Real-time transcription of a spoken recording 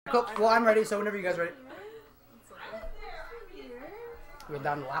Cool. Well, I'm ready, so whenever you guys are ready. We're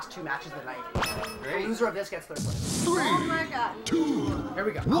down to the last 2 matches of the night. The loser of this gets third place. 3, 2, here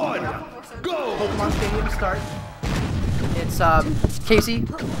we go. 1, go! Pokemon Stadium start. It's Casey,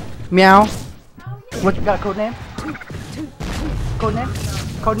 Meow. What you got a code name? Code name?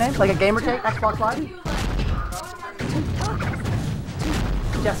 Code name? Like a gamer tag? Xbox Live?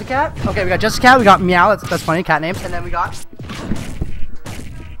 Jessica. Okay, we got Jessica. We got Meow. That's funny. Cat names. And then we got.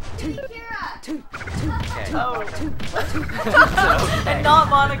 Oh. And not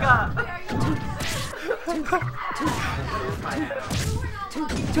Monica.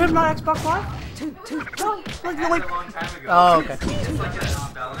 Do you have not Xbox Live? No, like, oh, okay.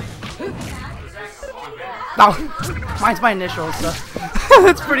 Oh, mine's my initials, so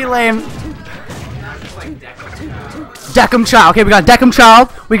it's pretty lame. Deckham Child. Okay, we got Deckham Child.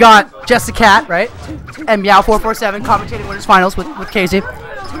 We got Jessica Cat, right? And Meow447 commentating winners finals with Casey.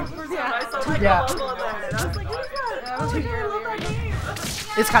 Yeah.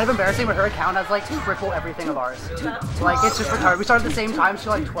 It's kind of embarrassing, but her account has like triple everything of ours. Like, it's just retarded. We started at the same time, so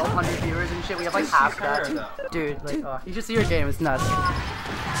like 1,200 viewers and shit. We have like half that. Dude, like, oh, you should see your game. It's nuts.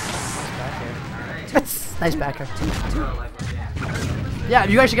 Nice backer. Yeah,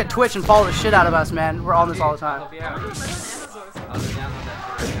 you guys should get Twitch and follow the shit out of us, man. We're on this all the time.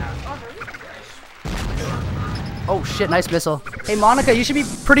 Oh shit, nice missile. Hey Monica, you should be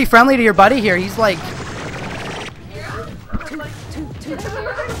pretty friendly to your buddy here. He's like...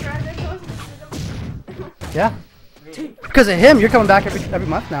 Yeah. Because of him, you're coming back every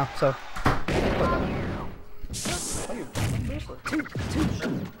month now, so...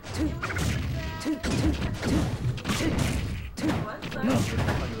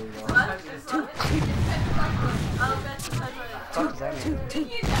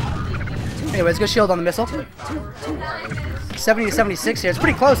 Anyways, good shield on the missile. 70 to 76 here. It's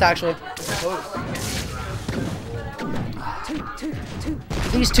pretty close, actually.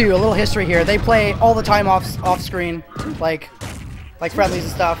 These two, a little history here. They play all the time off screen, like friendlies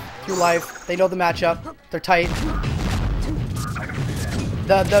and stuff through life. They know the matchup. They're tight.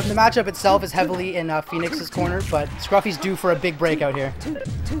 The matchup itself is heavily in Phynique's corner, but Scruffy's due for a big breakout here.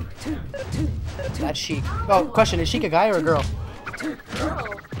 That's Sheik. Oh, question: is Sheik a guy or a girl?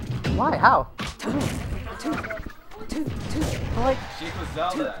 Why? How? But like,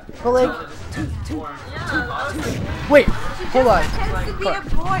 wait, hold on.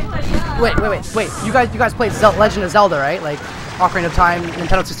 Wait. You guys played Legend of Zelda, right? Like Ocarina of Time,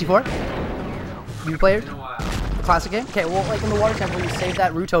 Nintendo 64. You played the classic game? Okay, well, like in the Water Temple, you save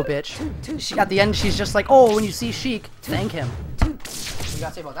that Ruto bitch. At the end, she's just like, oh, when you see Sheik, thank him. What do you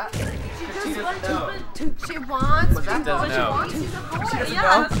gotta say about that? She wants. She doesn't know. She doesn't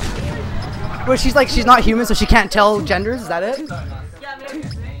know? Well, she's not human, so she can't tell genders. Is that it? Yeah,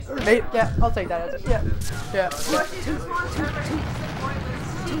 maybe. Yeah, I'll take that. Yeah.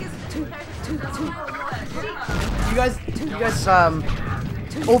 You guys,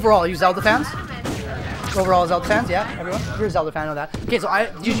 overall, are you Zelda fans? Overall, Zelda fans, yeah, everyone. You're a Zelda fan, I know that. Okay, so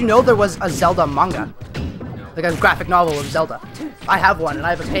did you know there was a Zelda manga, like a graphic novel of Zelda? I have one, and I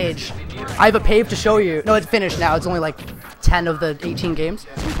have a page. I have a page to show you. No, it's finished now. It's only like 10 of the 18 games.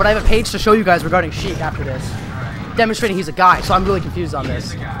 But I have a page to show you guys regarding Sheik after this, demonstrating he's a guy. So I'm really confused on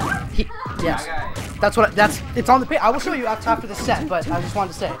this. Yes, it's on the page. I will show you after the set. But I just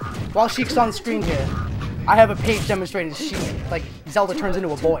wanted to say, while Sheik's on the screen here, I have a page demonstrating Sheik, like Zelda turns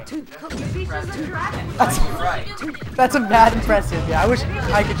into a boy. That's a mad impressive. Yeah, I wish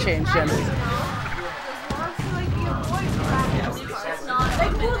I could change genders.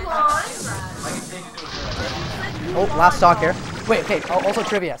 Oh, last stock here. Wait, okay, also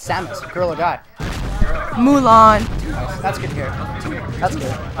trivia. Samus, girl or guy? Mulan. That's good here. That's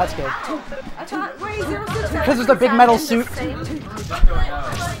good. Because there's a big metal suit.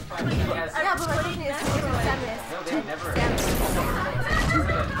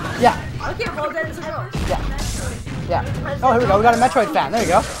 Yeah. Okay, well then it's a girl. Yeah. Oh, here we go. We got a Metroid fan. There you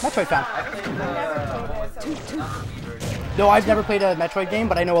go. Metroid fan. No, I've never played a Metroid game,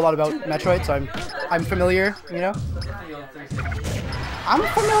 but I know a lot about Metroid, so I'm familiar, you know? I'm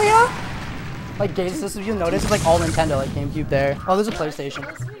familiar! Like, game systems, you'll notice, it's like all Nintendo, like GameCube there. Oh, there's a PlayStation.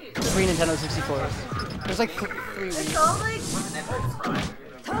 3 Nintendo 64s. There's like 3 Wii.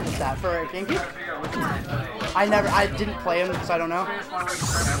 What's that, for GameCube? I didn't play them, so I don't know.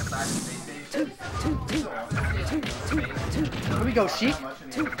 Here we go, Sheik.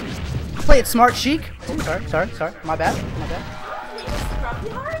 Play it smart, Sheik. Oh, sorry. My bad.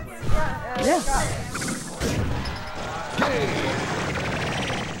 Yeah.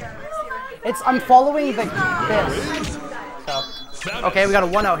 I'm following this. So Okay, we got a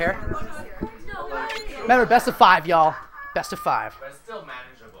 1-0 here. Remember, best of 5, y'all. Best of 5. But it's still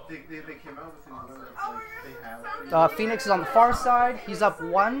manageable. They came out with one that's like they have. Phynixe is on the far side. He's up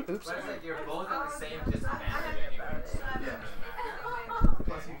 1. Oops. But it's like you're both at the same disadvantage anyway. Yeah.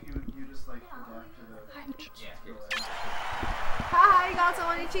 Plus you just like adapt to the. Yeah. Haha, you got some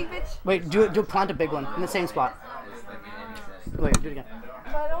on your cheek, bitch. Wait, do plant a big one in the same spot. It's like in any setting. Wait, do it again.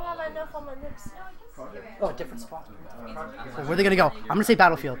 But I don't have enough on my lips. Oh, different spot. So where are they gonna go? I'm gonna say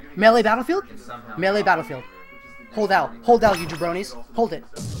battlefield. Melee battlefield? Melee battlefield. Hold L. Hold L, you jabronis. Hold it.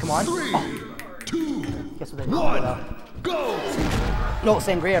 Come on. 3, 2, Guess what they do? 1, go! No,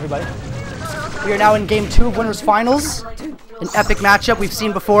 sangria, everybody. We are now in game 2 of winners finals. An epic matchup we've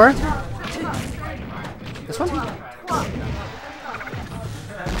seen before. This one?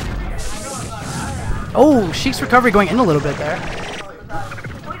 Oh, Sheik's recovery going in a little bit there.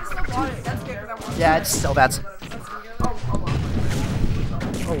 Yeah, it's still bad.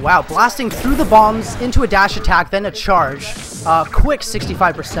 Oh wow, blasting through the bombs into a dash attack, then a charge. Quick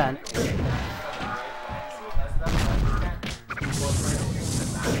 65%.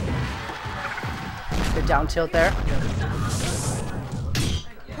 Good down tilt there.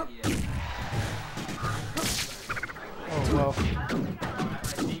 Oh, whoa.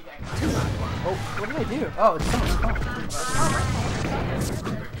 Oh, what did I do? Oh, it's someone's phone.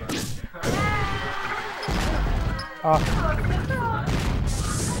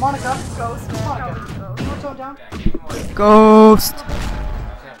 Monica. Ghost. Monica. You want to tone down? Ghost.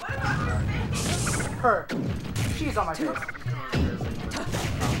 Her. She's on my face.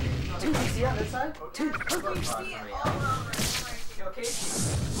 Did you see on this side?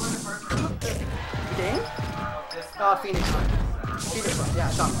 Game? Phynixe. Phynixe. Yeah,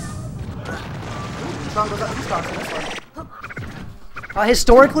 Sean. Sean goes up 2 stocks in this one.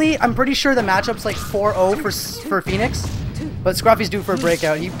 Historically, I'm pretty sure the matchup's like 4-0 for Phynixe, but Scruffy's due for a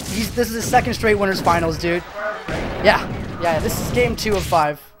breakout. This is his 2nd straight winners finals, dude. Yeah, this is game 2 of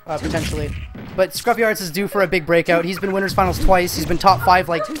 5, potentially. But Scruffyhearts is due for a big breakout. He's been winners finals twice. He's been top 5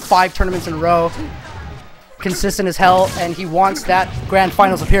 like 5 tournaments in a row. Consistent as hell, and he wants that grand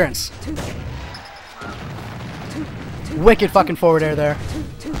finals appearance. Wicked fucking forward air there.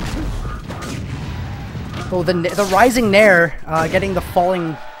 Oh, the rising nair, getting the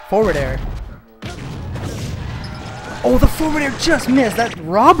falling forward air. Oh, the forward air just missed. That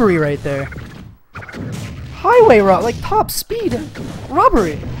robbery right there. Highway like top speed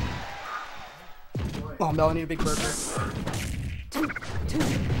robbery. Oh, Melanie, a big burp here. Dude,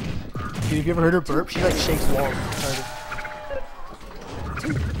 have you ever heard her burp? She like shakes walls.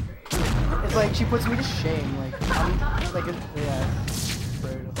 It's like she puts me to shame. Yeah.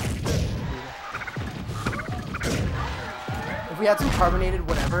 If we had some carbonated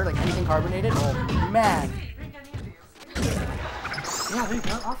whatever, like anything carbonated, oh man. Yeah, there you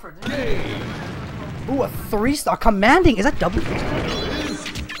go. Offered. Ooh, a 3-stock. Commanding. Is that double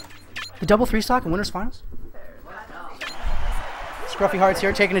 3-stock? The double 3-stock in winners finals? Scruffyhearts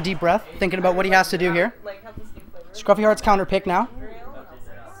here, taking a deep breath, thinking about what he has to do here. Scruffyhearts counter pick now.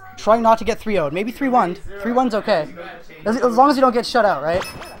 Trying not to get 3-0'd. Maybe 3-1'd. 3-1's okay. As long as you don't get shut out, right?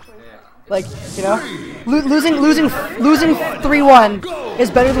 Like, you know, losing 3-1 is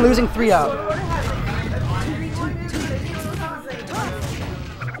better than losing 3-0.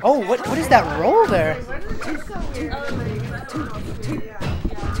 Oh, what is that roll there?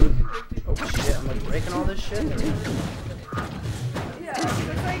 Oh shit, I'm like breaking all this shit. Yeah,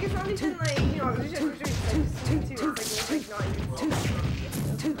 it's like it's not even like, you know, it's just like not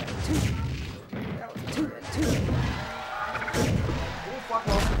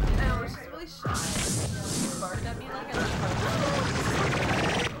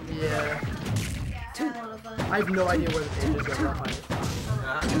Yeah. I have no idea where the page is, but I'll find it.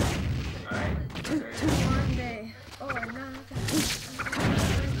 one day. Oh, no.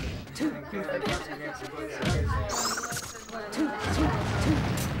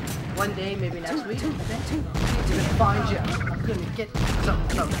 One day, maybe next week, I think. I'm gonna find you. I'm gonna get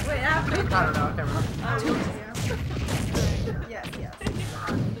something. Wait, after? I don't know, I can't remember. Yes.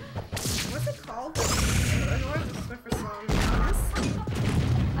 What's it called? In order to Swiffer song.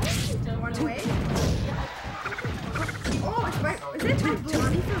 One way? Oh, is it my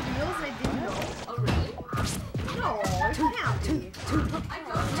Blondie for reals? I didn't know. Oh, really? No, it can't be.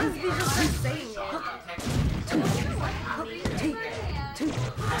 Must be just her saying it.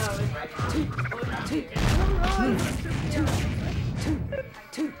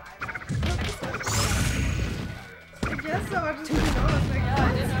 I guess so. I just didn't know. It's like, Yeah, I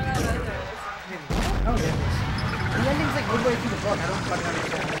didn't know that either. Oh, yeah. The ending's like midway through the book. I don't fucking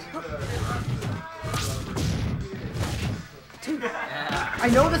understand this. I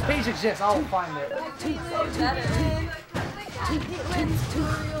know this page exists. I'll find it.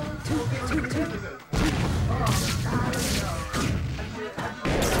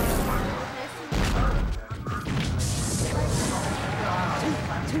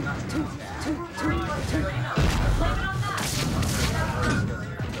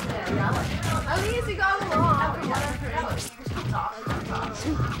 At least we got along.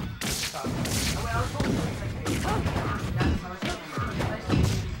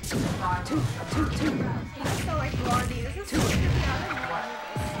 This is like Blondie. This is so good.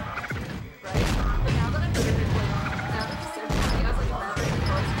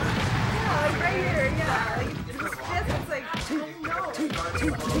 Yeah, like right here. Yeah, like it's like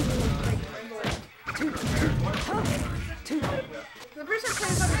the person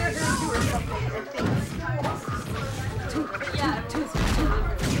plays on their two or something. I think. Yeah,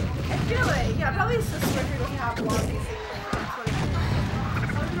 I feel like probably it's just Swiffer doesn't have Blondie singing. That's what it is.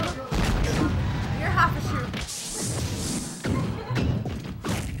 You're half a shoe.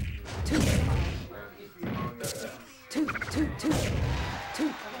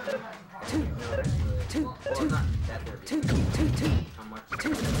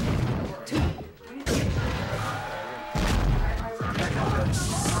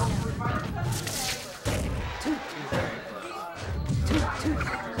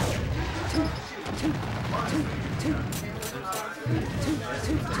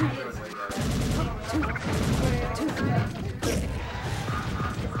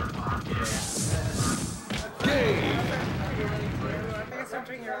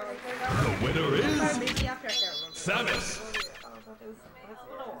 The winner is Maybe after I can't remember. Samus.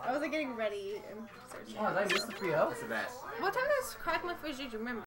 I was like getting ready and searching. Oh, did I miss the 3-0? It's the best. What time does Crack My Fridge did you remember?